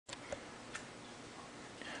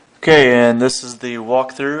Okay, and this is the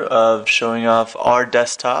walkthrough of showing off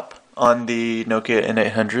rDesktop on the Nokia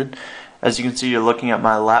N800. As you can see, you're looking at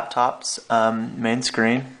my laptop's main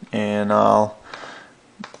screen, and I'll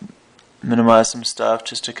minimize some stuff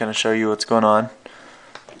just to kind of show you what's going on.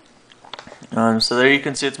 So there you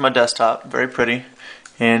can see it's my desktop, very pretty.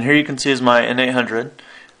 And here you can see is my N800.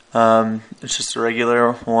 It's just a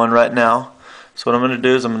regular one right now. So what I'm going to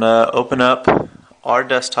do is I'm going to open up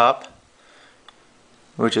rDesktop,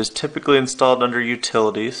 which is typically installed under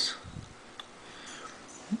Utilities,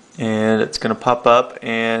 and it's going to pop up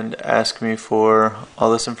and ask me for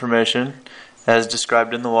all this information as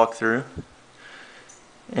described in the walkthrough.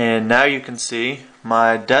 And now you can see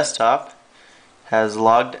my desktop has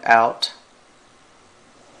logged out.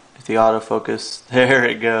 If the autofocus, there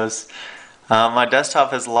it goes. My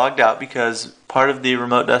desktop has logged out because part of the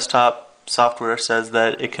remote desktop software says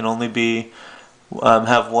that it can only be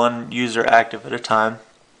have one user active at a time.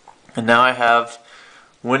 And now I have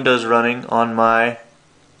Windows running on my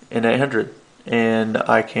N800, and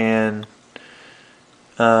I can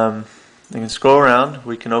scroll around.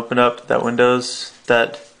 We can open up that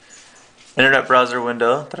internet browser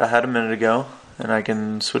window that I had a minute ago, and I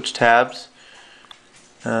can switch tabs,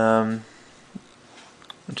 which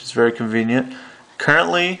is very convenient.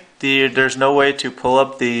 Currently, there's no way to pull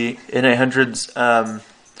up the N800's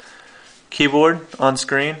keyboard on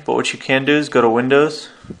screen, but what you can do is go to Windows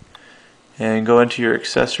and go into your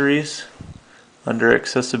accessories under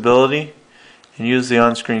accessibility and use the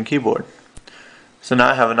on-screen keyboard. So now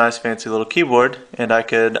I have a nice fancy little keyboard, and I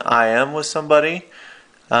could IM with somebody,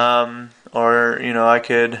 or I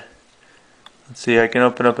could, I can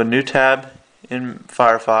open up a new tab in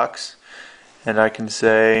Firefox, and I can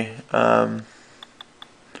say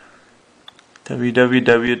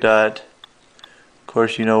www. Of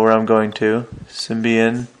course, you know where I'm going to,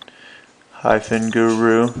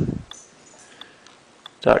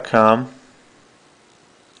 Symbian-guru.com.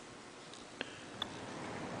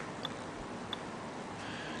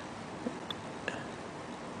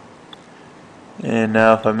 And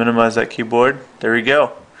now if I minimize that keyboard, there we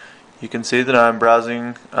go. You can see that I'm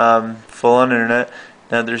browsing full on internet.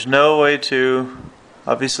 Now there's no way to,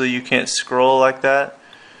 obviously you can't scroll like that,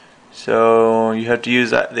 so you have to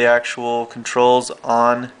use the actual controls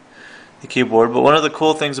on the keyboard. But one of the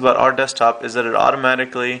cool things about rDesktop is that it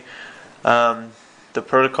automatically, the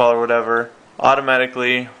protocol or whatever,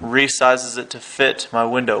 automatically resizes it to fit my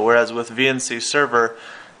window, whereas with VNC Server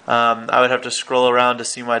I would have to scroll around to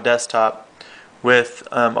see my desktop. With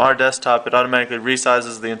rDesktop, it automatically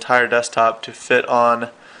resizes the entire desktop to fit on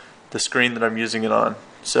the screen that I'm using it on.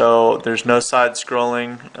 So there's no side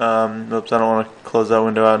scrolling. Oops, I don't want to close that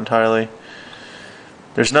window out entirely.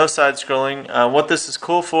 There's no side scrolling. What this is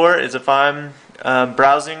cool for is if I'm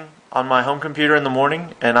browsing on my home computer in the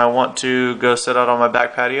morning and I want to go sit out on my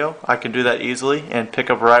back patio, I can do that easily and pick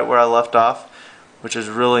up right where I left off, which is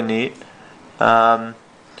really neat.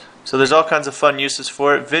 So there's all kinds of fun uses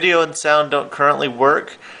for it. Video and sound don't currently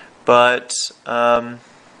work, but now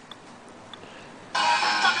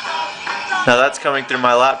that's coming through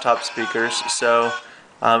my laptop speakers. So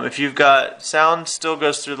if you've got sound, still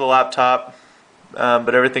goes through the laptop,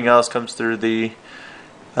 but everything else comes through the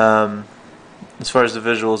as far as the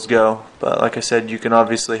visuals go. But like I said, you can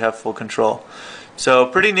obviously have full control. So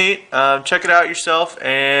pretty neat. Check it out yourself,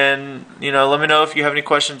 and let me know if you have any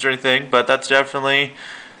questions or anything. But that's definitely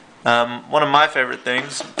one of my favorite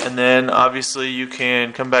things. And then obviously you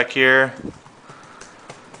can come back here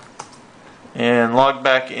and log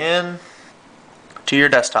back in to your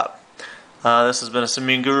desktop. This has been a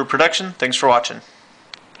Symbian Guru production. Thanks for watching.